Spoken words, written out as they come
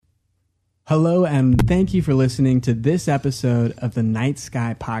Hello, and thank you for listening to this episode of the Night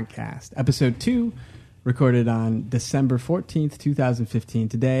Sky Podcast, episode 2, recorded on December 14th, 2015.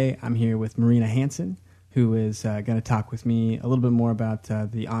 Today, I'm here with Marina Hanson, who is going to talk with me a little bit more about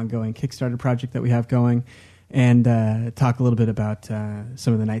the ongoing Kickstarter project that we have going, and talk a little bit about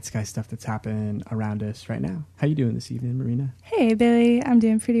some of the night sky stuff that's happening around us right now. How you doing this evening, Marina? Hey, Billy. I'm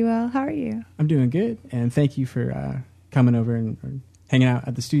doing pretty well. How are you? I'm doing good, and thank you for coming over and hanging out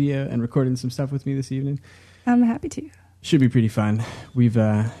at the studio and recording some stuff with me this evening. I'm happy to. Should be pretty fun. We've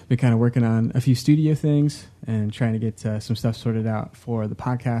been kind of working on a few studio things and trying to get some stuff sorted out for the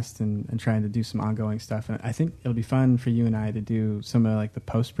podcast and trying to do some ongoing stuff. And I think it'll be fun for you and I to do some of like the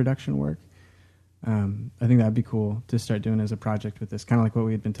post-production work. I think that'd be cool to start doing as a project with this, kind of like what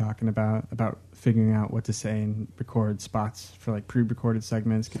we had been talking about figuring out what to say and record spots for like pre-recorded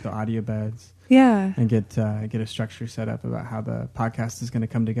segments, get the audio beds. Yeah. And get a structure set up about how the podcast is going to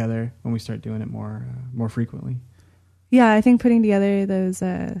come together when we start doing it more frequently. Yeah, I think putting together those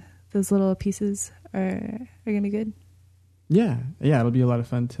little pieces are going to be good. Yeah, it'll be a lot of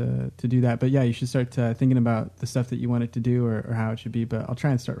fun to do that. But yeah, you should start thinking about the stuff that you want it to do or how it should be. But I'll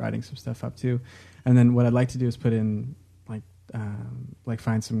try and start writing some stuff up too. And then what I'd like to do is put in like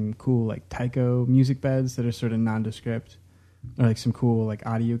find some cool like taiko music beds that are sort of nondescript. Or like some cool like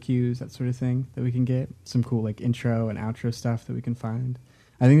audio cues, that sort of thing that we can get. Some cool like intro and outro stuff that we can find.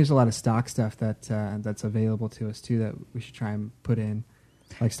 I think there's a lot of stock stuff that's available to us too that we should try and put in,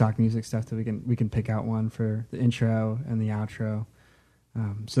 like stock music stuff that we can pick out one for the intro and the outro,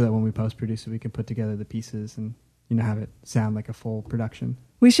 so that when we post produce it, we can put together the pieces and have it sound like a full production.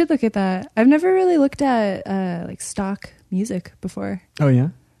 We should look at that. I've never really looked at like stock music before. Oh yeah,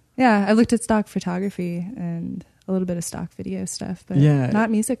 yeah. I've looked at stock photography and a little bit of stock video stuff, but not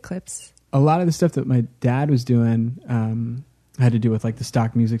music clips. A lot of the stuff that my dad was doing had to do with like the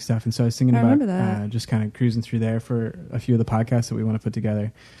stock music stuff, and so I was thinking about just kind of cruising through there for a few of the podcasts that we want to put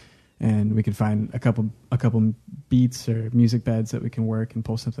together, and we could find a couple beats or music beds that we can work and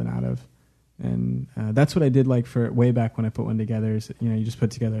pull something out of. And that's what I did like for way back when I put one together. Is you just put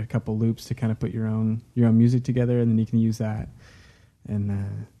together a couple loops to kind of put your own music together, and then you can use that.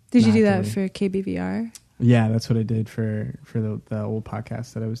 And did you do that for KBVR? Yeah, that's what I did for the old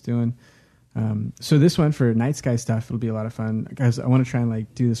podcast that I was doing. So this one for Night Sky stuff, it'll be a lot of fun. Guys, I want to try and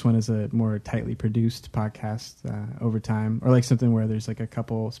like do this one as a more tightly produced podcast over time, or like something where there's like a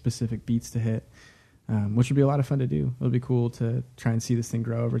couple specific beats to hit, which would be a lot of fun to do. It'll be cool to try and see this thing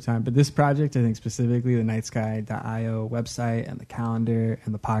grow over time. But this project, I think specifically the nightsky.io website and the calendar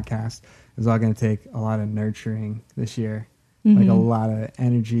and the podcast is all going to take a lot of nurturing this year. Mm-hmm. Like a lot of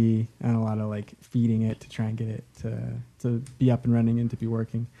energy and a lot of like feeding it to try and get it to be up and running and to be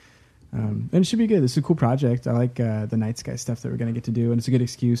working. And it should be good. This is a cool project. I like the night sky stuff that we're going to get to do. And it's a good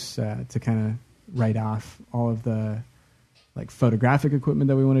excuse to kind of write off all of the like photographic equipment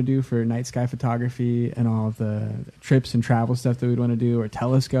that we want to do for night sky photography and all of the trips and travel stuff that we'd want to do, or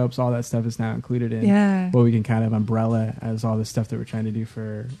telescopes. All that stuff is now included in what we can kind of umbrella as all the stuff that we're trying to do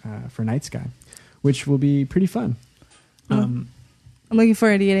for night sky, which will be pretty fun. I'm looking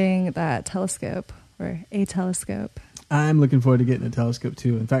forward to getting that telescope or a telescope. I'm looking forward to getting a telescope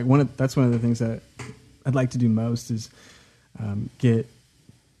too. In fact, that's one of the things that I'd like to do most is get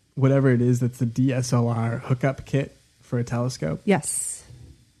whatever it is that's the DSLR hookup kit for a telescope. Yes.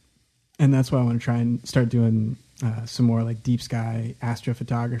 And that's why I want to try and start doing some more like deep sky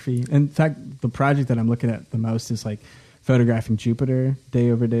astrophotography. In fact, the project that I'm looking at the most is like photographing Jupiter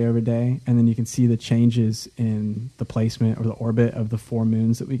day over day over day, and then you can see the changes in the placement or the orbit of the 4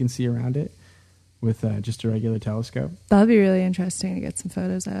 moons that we can see around it with just a regular telescope. That'll be really interesting to get some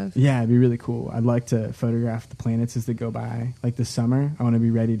photos of. Yeah, it'd be really cool. I'd like to photograph the planets as they go by. Like this summer, I want to be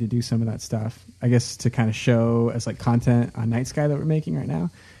ready to do some of that stuff, I guess, to kind of show as like content on Night Sky that we're making right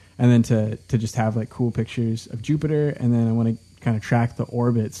now, and then to just have like cool pictures of Jupiter, and then I want to kind of track the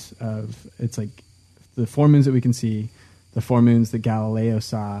orbits of, it's like the 4 moons that we can see. The 4 moons that Galileo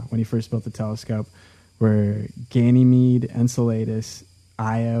saw when he first built the telescope were Ganymede, Enceladus,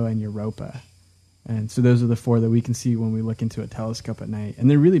 Io, and Europa. And so those are the 4 that we can see when we look into a telescope at night. And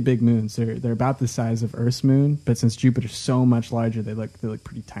they're really big moons. They're about the size of Earth's moon, but since Jupiter's so much larger, they look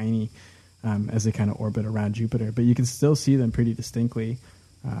pretty tiny as they kind of orbit around Jupiter. But you can still see them pretty distinctly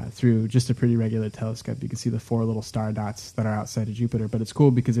through just a pretty regular telescope. You can see the 4 little star dots that are outside of Jupiter. But it's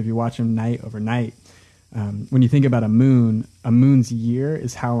cool because if you watch them night over night, when you think about a moon's year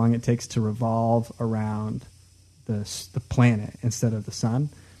is how long it takes to revolve around the planet instead of the sun.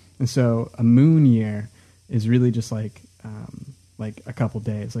 And so a moon year is really just like a couple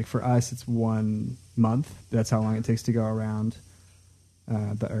days. Like for us, it's 1 month. That's how long it takes to go around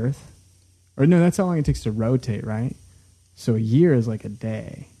the Earth. Or no, that's how long it takes to rotate, right? So a year is like a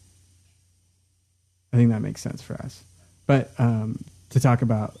day. I think that makes sense for us. But to talk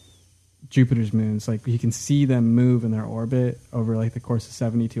about Jupiter's moons, like you can see them move in their orbit over like the course of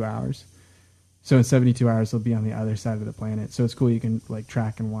 72 hours. So in 72 hours, they'll be on the other side of the planet. So it's cool. You can like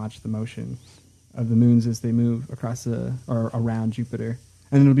track and watch the motion of the moons as they move across or around Jupiter.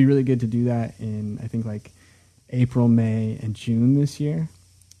 And it'll be really good to do that in, I think, like April, May, and June this year.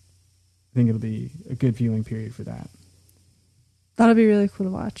 I think it'll be a good viewing period for that. That'll be really cool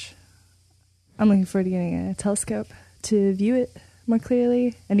to watch. I'm looking forward to getting a telescope to view it more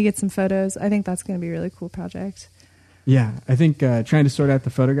clearly and to get some photos. I think that's going to be a really cool project. Yeah, I think trying to sort out the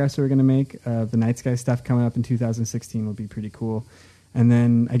photographs that we're going to make of the night sky stuff coming up in 2016 will be pretty cool. And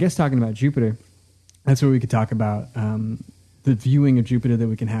then I guess talking about Jupiter, that's where we could talk about the viewing of Jupiter that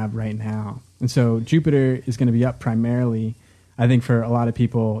we can have right now. And so Jupiter is going to be up primarily, I think for a lot of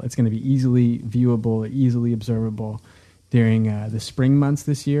people, it's going to be easily viewable, easily observable during the spring months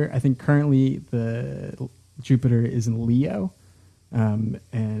this year. I think currently the Jupiter is in Leo.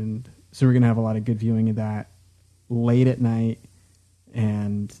 And so we're going to have a lot of good viewing of that late at night,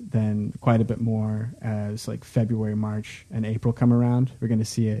 and then quite a bit more as like February, March, and April come around. We're going to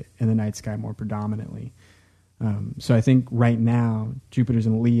see it in the night sky more predominantly. So I think right now Jupiter's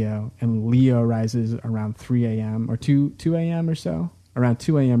in Leo, and Leo rises around 3 a.m. or 2 a.m. or so, around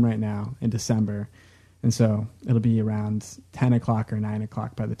 2 a.m. right now in December. And so it'll be around 10 o'clock or 9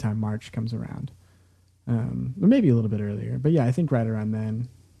 o'clock by the time March comes around. Or maybe a little bit earlier. But yeah, I think right around then.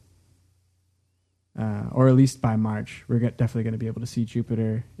 Or at least by March, we're definitely going to be able to see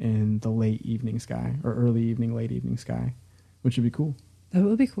Jupiter in the late evening sky, or early evening, late evening sky, which would be cool. That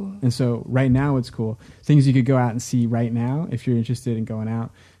would be cool. And so right now it's cool. Things you could go out and see right now if you're interested in going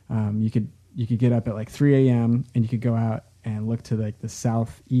out. You could get up at like 3 a.m. and you could go out and look to like the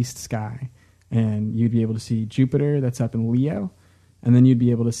southeast sky, and you'd be able to see Jupiter that's up in Leo, and then you'd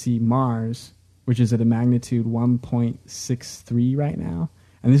be able to see Mars, which is at a magnitude 1.63 right now.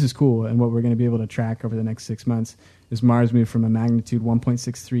 And this is cool. And what we're going to be able to track over the next 6 months is Mars move from a magnitude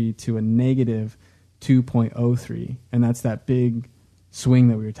 1.63 to a negative 2.03. And that's that big swing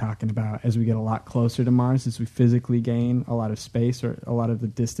that we were talking about as we get a lot closer to Mars, as we physically gain a lot of space or a lot of the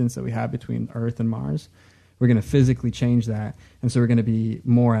distance that we have between Earth and Mars. We're going to physically change that. And so we're going to be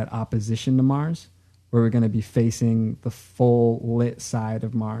more at opposition to Mars, where we're going to be facing the full lit side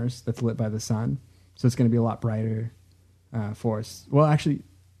of Mars that's lit by the sun. So it's going to be a lot brighter for us. Well, actually,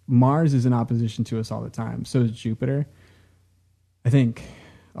 Mars is in opposition to us all the time. So is Jupiter. I think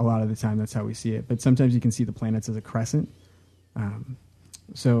a lot of the time that's how we see it. But sometimes you can see the planets as a crescent.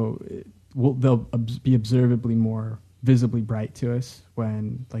 So they'll be observably more visibly bright to us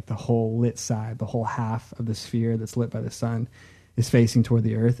when like the whole lit side, the whole half of the sphere that's lit by the sun is facing toward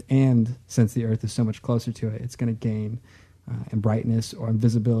the Earth. And since the Earth is so much closer to it, it's going to gain in brightness or in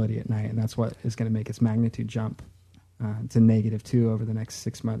visibility at night. And that's what is going to make its magnitude jump to -2 over the next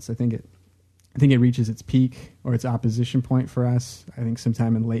 6 months. I think it reaches its peak or its opposition point for us, I think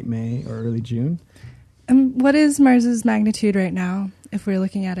sometime in late May or early June. And what is Mars's magnitude right now, if we're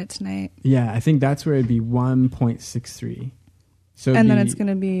looking at it tonight? Yeah, I think that's where it'd be 1.63. So and then it's going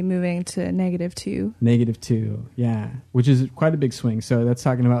to be moving to -2. -2, yeah, which is quite a big swing. So that's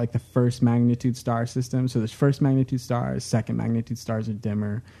talking about like the first magnitude star system. So there's first magnitude stars, second magnitude stars are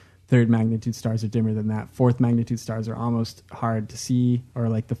dimmer, third magnitude stars are dimmer than that. Fourth magnitude stars are almost hard to see, or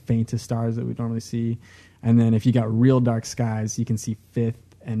like the faintest stars that we normally see. And then if you got real dark skies, you can see fifth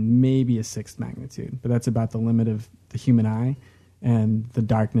and maybe a sixth magnitude. But that's about the limit of the human eye and the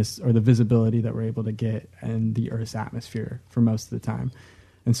darkness or the visibility that we're able to get in the Earth's atmosphere for most of the time.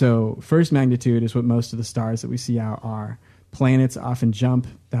 And so first magnitude is what most of the stars that we see out are. Planets often jump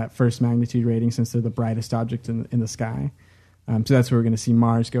that first magnitude rating since they're the brightest object in the sky. So that's where we're going to see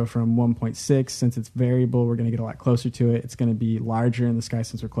Mars go from 1.6. Since it's variable, we're going to get a lot closer to it. It's going to be larger in the sky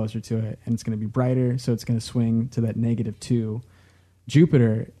since we're closer to it, and it's going to be brighter, so it's going to swing to that -2.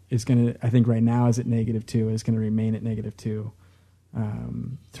 Jupiter is going to, I think right now is at -2, is going to remain at -2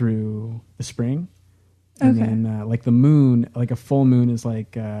 through the spring. And then like the moon, like a full moon is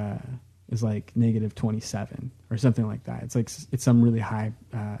like -27 or something like that. It's some really high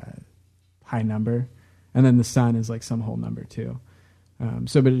number. And then the sun is like some whole number too.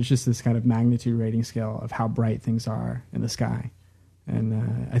 But it's just this kind of magnitude rating scale of how bright things are in the sky. And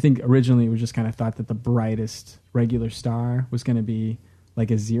I think originally it was just kind of thought that the brightest regular star was going to be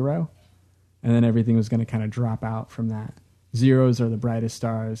like a 0. And then everything was going to kind of drop out from that. Zeros are the brightest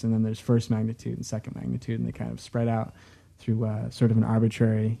stars. And then there's first magnitude and second magnitude. And they kind of spread out through sort of an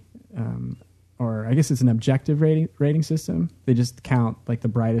arbitrary or I guess it's an objective rating system. They just count like the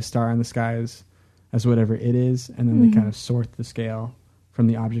brightest star in the sky as whatever it is, and then they kind of sort the scale from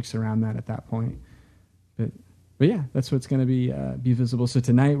the objects around that at that point. But yeah, that's what's going to be visible. So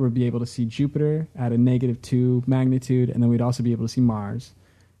tonight we'll be able to see Jupiter at a -2 magnitude, and then we'd also be able to see Mars.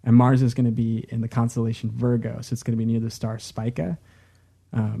 And Mars is going to be in the constellation Virgo, so it's going to be near the star Spica.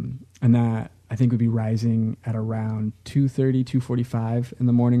 And that, I think, would be rising at around 2:30, 2:45 in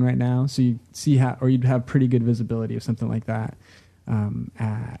the morning right now. So you'd see you'd have pretty good visibility of something like that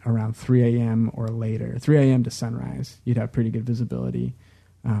at around 3 a.m. or later. 3 a.m. to sunrise, you'd have pretty good visibility.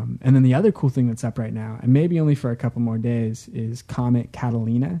 And then the other cool thing that's up right now, and maybe only for a couple more days, is Comet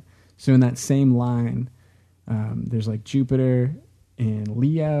Catalina. So in that same line, there's like Jupiter in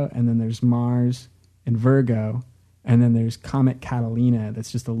Leo, and then there's Mars in Virgo, and then there's Comet Catalina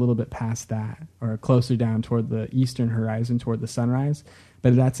that's just a little bit past that, or closer down toward the eastern horizon toward the sunrise.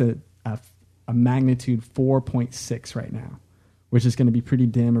 But that's a magnitude 4.6 right now, which is going to be pretty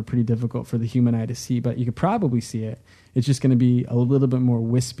dim or pretty difficult for the human eye to see, but you could probably see it. It's just going to be a little bit more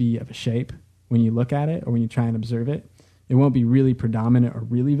wispy of a shape when you look at it or when you try and observe it. It won't be really predominant or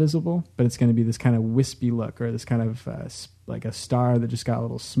really visible, but it's going to be this kind of wispy look, or this kind of like a star that just got a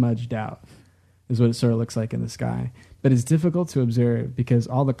little smudged out, is what it sort of looks like in the sky. But it's difficult to observe because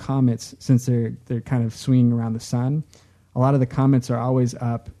all the comets, since they're kind of swinging around the sun, a lot of the comets are always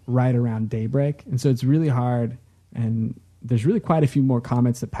up right around daybreak. And so it's really hard, and there's really quite a few more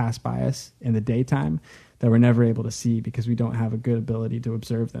comets that pass by us in the daytime that we're never able to see because we don't have a good ability to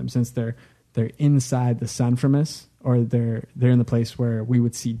observe them, since they're inside the sun from us, or they're in the place where we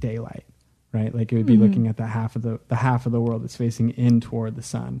would see daylight, right? Like it would be looking at the half of the world that's facing in toward the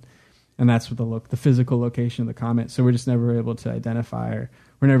sun. And that's what the physical location of the comet. So we're just never able to identify, or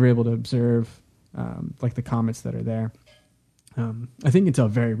we're never able to observe like the comets that are there. I think until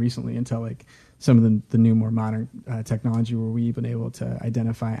very recently, until like some of the new, more modern technology, where we've been able to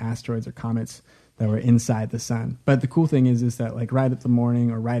identify asteroids or comets that were inside the sun. But the cool thing is that like right at the morning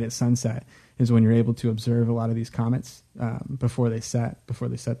or right at sunset is when you're able to observe a lot of these comets before they set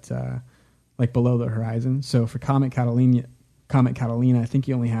like below the horizon. So for Comet Catalina, I think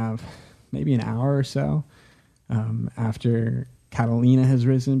you only have maybe an hour or so after Catalina has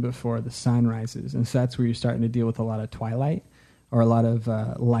risen before the sun rises. And so that's where you're starting to deal with a lot of twilight, or a lot of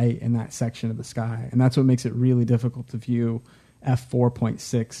light in that section of the sky. And that's what makes it really difficult to view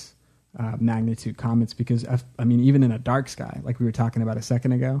f4.6 magnitude comets, because even in a dark sky, like we were talking about a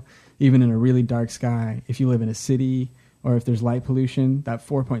second ago, even in a really dark sky, if you live in a city or if there's light pollution, that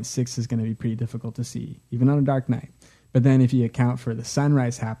 4.6 is going to be pretty difficult to see, even on a dark night. But then if you account for the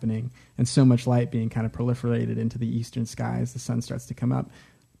sunrise happening and so much light being kind of proliferated into the eastern sky as the sun starts to come up,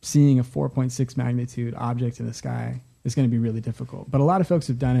 seeing a 4.6 magnitude object in the sky is going to be really difficult. But a lot of folks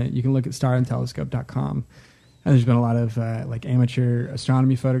have done it. You can look at starandtelescope.com, and there's been a lot of like amateur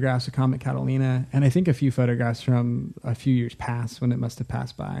astronomy photographs of Comet Catalina, and I think a few photographs from a few years past when it must have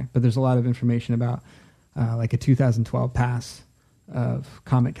passed by. But there's a lot of information about like a 2012 pass of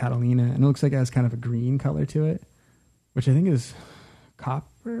Comet Catalina, and it looks like it has kind of a green color to it, which I think is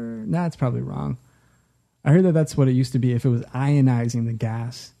copper. Nah, it's probably wrong. I heard that that's what it used to be. If it was ionizing the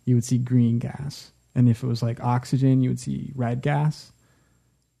gas, you would see green gas. And if it was like oxygen, you would see red gas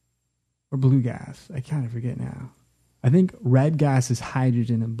or blue gas. I kind of forget now. I think red gas is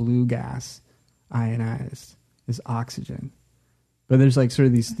hydrogen and blue gas ionized is oxygen. But there's like sort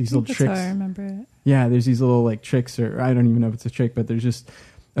of these little tricks. That's how I remember it. Yeah, there's these little like tricks, or I don't even know if it's a trick, but there's just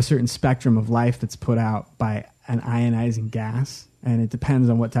a certain spectrum of life that's put out by an ionizing gas. And it depends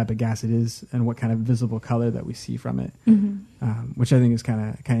on what type of gas it is and what kind of visible color that we see from it, which I think is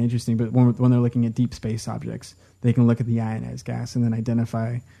kind of interesting. But when they're looking at deep space objects, they can look at the ionized gas and then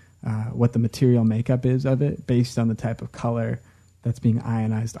identify what the material makeup is of it based on the type of color that's being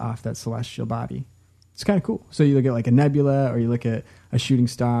ionized off that celestial body. It's kind of cool. So you look at like a nebula, or you look at a shooting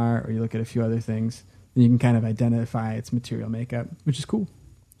star, or you look at a few other things, and you can kind of identify its material makeup, which is cool.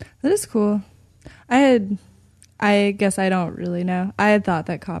 That is cool. I guess I don't really know. I had thought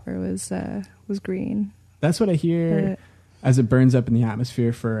that copper was green. That's what I hear as it burns up in the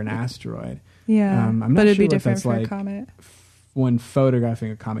atmosphere for an asteroid. Yeah, I'm not but it'd sure be different for like a comet. When photographing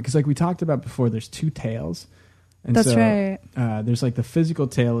a comet, because like we talked about before, there's two tails. And that's so, right. There's like the physical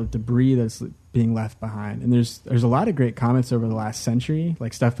tail of debris that's being left behind, and there's a lot of great comets over the last century,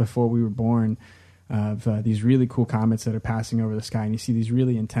 like stuff before we were born, of these really cool comets that are passing over the sky, and you see these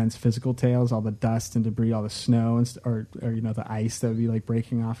really intense physical tails, all the dust and debris, all the snow, and or the ice that would be like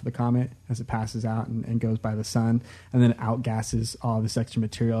breaking off of the comet as it passes out and goes by the sun, and then it outgasses all this extra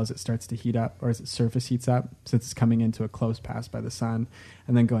material as it starts to heat up, or as its surface heats up, since it's coming into a close pass by the sun,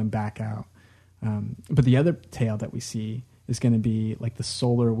 and then going back out. But the other tail that we see is going to be like the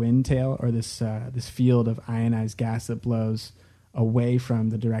solar wind tail, or this field of ionized gas that blows away from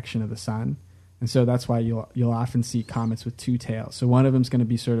the direction of the sun. And so that's why you'll often see comets with two tails. So one of them is going to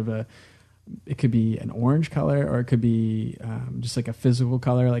be sort of it could be an orange color, or it could be just like a physical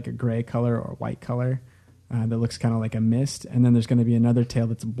color, like a gray color or a white color that looks kind of like a mist. And then there's going to be another tail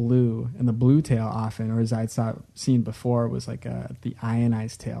that's blue. And the blue tail often, or as I'd seen before, was like the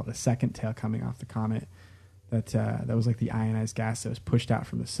ionized tail, the second tail coming off the comet. That was like the ionized gas that was pushed out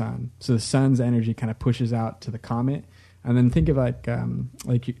from the sun. So the sun's energy kind of pushes out to the comet. And then think of like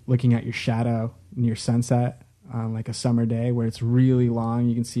you're looking at your shadow near sunset on like a summer day where it's really long.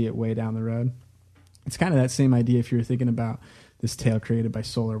 You can see it way down the road. It's kind of that same idea if you were thinking about this tail created by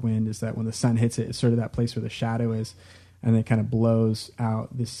solar wind, is that when the sun hits it, it's sort of that place where the shadow is, and it kind of blows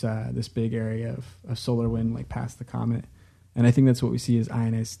out this big area of solar wind like past the comet. And I think that's what we see is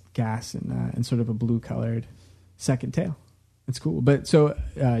ionized gas and sort of a blue colored second tail. It's cool. But so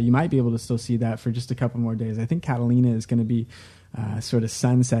you might be able to still see that for just a couple more days. I think Catalina is going to be sort of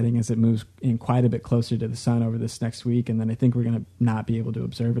sunsetting as it moves in quite a bit closer to the sun over this next week. And then I think we're going to not be able to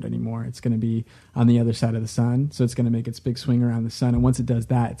observe it anymore. It's going to be on the other side of the sun. So it's going to make its big swing around the sun. And once it does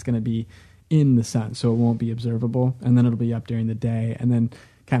that, it's going to be in the sun. So it won't be observable. And then it'll be up during the day. And then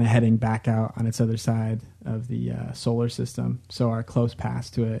kind of heading back out on its other side of the solar system. So our close pass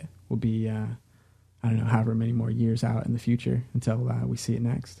to it will be, I don't know, however many more years out in the future until we see it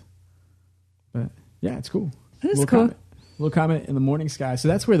next. But yeah, it's cool. It is cool. Little comet in the morning sky. So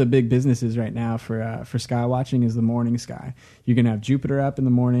that's where the big business is right now for sky watching, is the morning sky. You're going to have Jupiter up in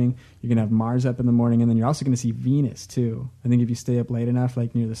the morning. You're going to have Mars up in the morning. And then you're also going to see Venus too. I think if you stay up late enough,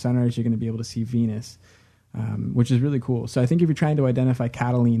 like near the sunrise, you're going to be able to see Venus, which is really cool. So I think if you're trying to identify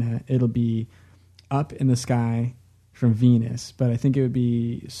Catalina, it'll be up in the sky from Venus. But I think it would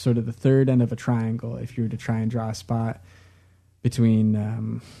be sort of the third end of a triangle if you were to try and draw a spot between,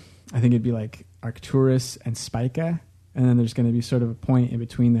 I think it'd be like Arcturus and Spica. And then there's going to be sort of a point in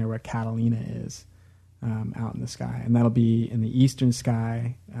between there where Catalina is out in the sky. And that'll be in the eastern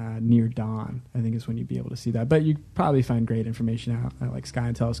sky near dawn, I think is when you'd be able to see that. But you probably find great information out at like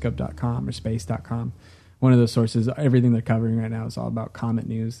skyandtelescope.com or space.com. One of those sources. Everything they're covering right now is all about comet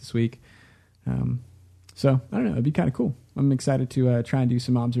news this week. So I don't know. It'd be kind of cool. I'm excited to try and do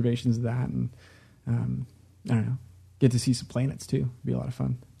some observations of that. And I don't know, get to see some planets too. It'd be a lot of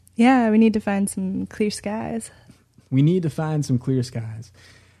fun. Yeah, we need to find some clear skies. We need to find some clear skies.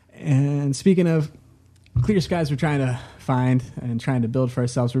 And speaking of clear skies we're trying to find and trying to build for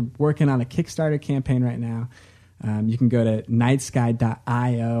ourselves, we're working on a Kickstarter campaign right now. You can go to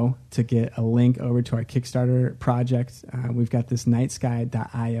nightsky.io to get a link over to our Kickstarter project. We've got this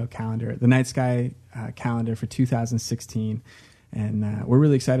nightsky.io calendar, the Night Sky calendar for 2016. And we're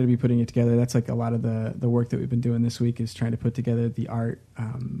really excited to be putting it together. That's like a lot of the work that we've been doing this week, is trying to put together the art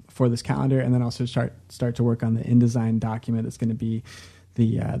for this calendar, and then also start to work on the InDesign document that's going to be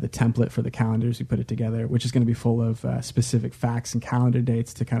the template for the calendars. We put it together, which is going to be full of specific facts and calendar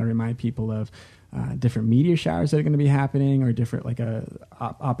dates to kind of remind people of different meteor showers that are going to be happening, or different like a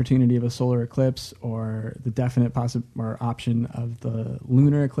opportunity of a solar eclipse, or the definite option of the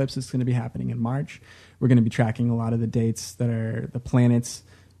lunar eclipse that's going to be happening in March. We're going to be tracking a lot of the dates that are the planets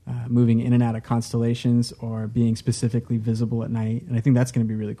moving in and out of constellations or being specifically visible at night. And I think that's going to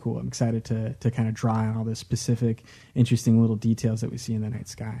be really cool. I'm excited to kind of draw on all the specific, interesting little details that we see in the night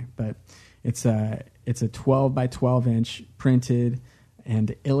sky. But it's a 12 by 12 inch printed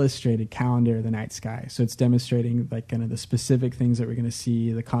and illustrated calendar of the night sky. So it's demonstrating like kind of the specific things that we're going to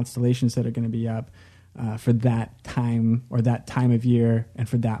see, the constellations that are going to be up for that time or that time of year and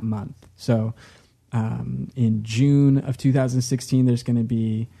for that month. So in June of 2016, there's going to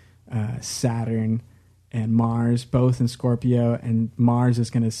be Saturn and Mars, both in Scorpio, and Mars is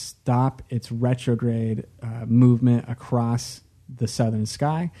going to stop its retrograde movement across the southern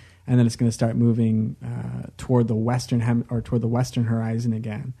sky, and then it's going to start moving toward the western toward the western horizon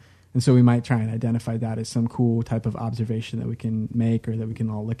again. And so we might try and identify that as some cool type of observation that we can make, or that we can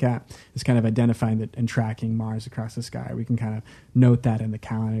all look at. It's kind of identifying that and tracking Mars across the sky. We can kind of note that in the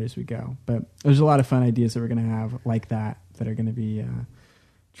calendar as we go. But there's a lot of fun ideas that we're going to have like that are going to be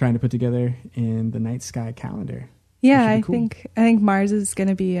trying to put together in the night sky calendar. Yeah, I think Mars is going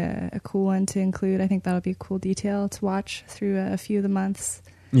to be a cool one to include. I think that'll be a cool detail to watch through a few of the months.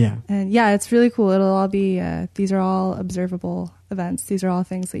 Yeah. And yeah, it's really cool. It'll all be, these are all observable events. These are all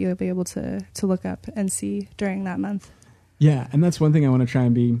things that you'll be able to look up and see during that month. Yeah. And that's one thing I want to try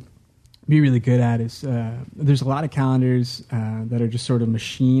and be be really good at is there's a lot of calendars that are just sort of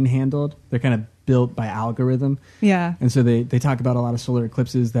machine handled. They're kind of built by algorithm. Yeah. And so they talk about a lot of solar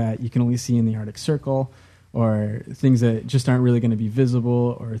eclipses that you can only see in the Arctic Circle, or things that just aren't really going to be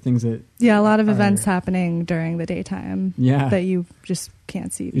visible, or things that... Yeah, a lot of events happening during the daytime that you just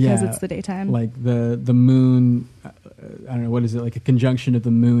can't see because it's the daytime. Like the moon, I don't know, what is it, like a conjunction of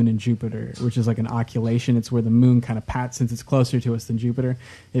the moon and Jupiter, which is like an occultation. It's where the moon kind of since it's closer to us than Jupiter,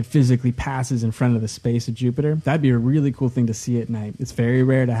 it physically passes in front of the space of Jupiter. That'd be a really cool thing to see at night. It's very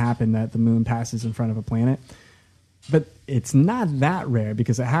rare to happen that the moon passes in front of a planet. But it's not that rare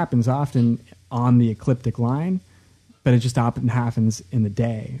because it happens often on the ecliptic line, but it just often happens in the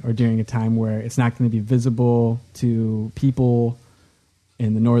day or during a time where it's not going to be visible to people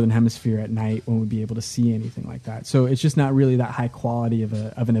in the northern hemisphere at night when we'd be able to see anything like that. So it's just not really that high quality of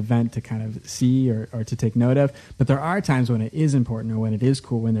an event to kind of see or to take note of. But there are times when it is important or when it is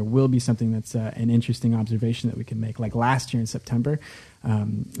cool, when there will be something that's an interesting observation that we can make. Like last year in September,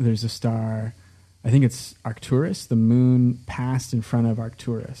 there's a star, I think it's Arcturus. The moon passed in front of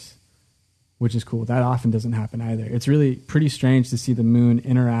Arcturus, which is cool. That often doesn't happen either. It's really pretty strange to see the moon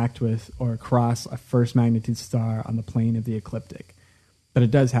interact with or cross a first magnitude star on the plane of the ecliptic. But it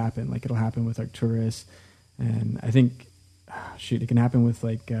does happen. Like it'll happen with Arcturus. And I think, it can happen with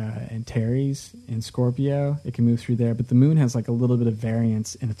like Antares in Scorpio. It can move through there. But the moon has like a little bit of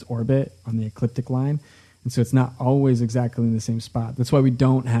variance in its orbit on the ecliptic line. And so it's not always exactly in the same spot. That's why we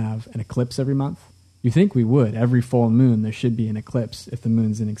don't have an eclipse every month. You think we would. Every full moon, there should be an eclipse if the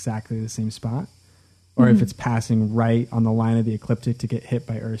moon's in exactly the same spot, or if it's passing right on the line of the ecliptic to get hit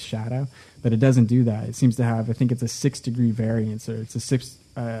by Earth's shadow. But it doesn't do that. It seems to have, I think it's a 6-degree variance, or it's a 6,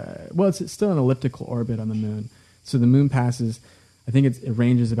 it's still an elliptical orbit on the moon. So the moon passes, I think it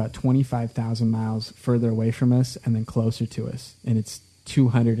ranges about 25,000 miles further away from us and then closer to us. And it's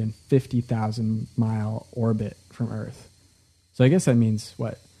 250,000 mile orbit from Earth. So I guess that means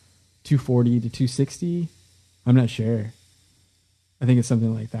what? 240 to 260? I'm not sure. I think it's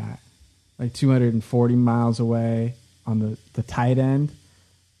something like that. Like 240 miles away on the tight end,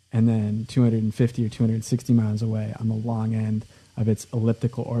 and then 250 or 260 miles away on the long end of its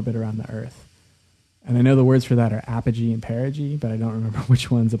elliptical orbit around the Earth. And I know the words for that are apogee and perigee, but I don't remember which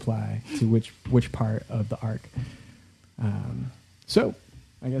ones apply to which part of the arc. So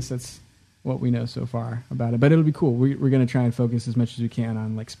I guess that's what we know so far about it, but it'll be cool. We're going to try and focus as much as we can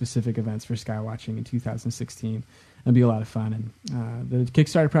on like specific events for sky watching in 2016. It'll be a lot of fun, and the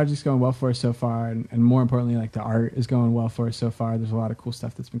Kickstarter project's going well for us so far, and more importantly, like the art is going well for us so far. There's a lot of cool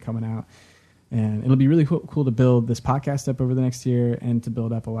stuff that's been coming out, and it'll be really cool to build this podcast up over the next year and to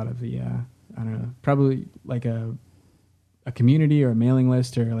build up a lot of the I don't know, probably like a community or a mailing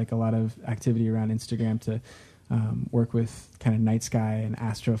list or like a lot of activity around Instagram to work with kind of night sky and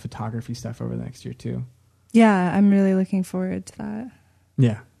astrophotography stuff over the next year too. Yeah, I'm really looking forward to that.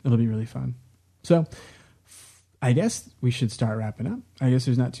 Yeah, it'll be really fun. So I guess we should start wrapping up. I guess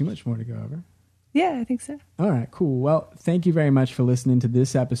there's not too much more to go over. Yeah, I think so. All right, cool. Well, thank you very much for listening to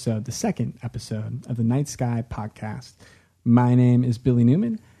this episode, the second episode of the Night Sky Podcast. My name is Billy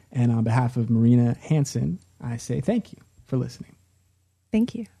Newman, and on behalf of Marina Hanson, I say thank you for listening.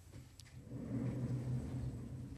 Thank you.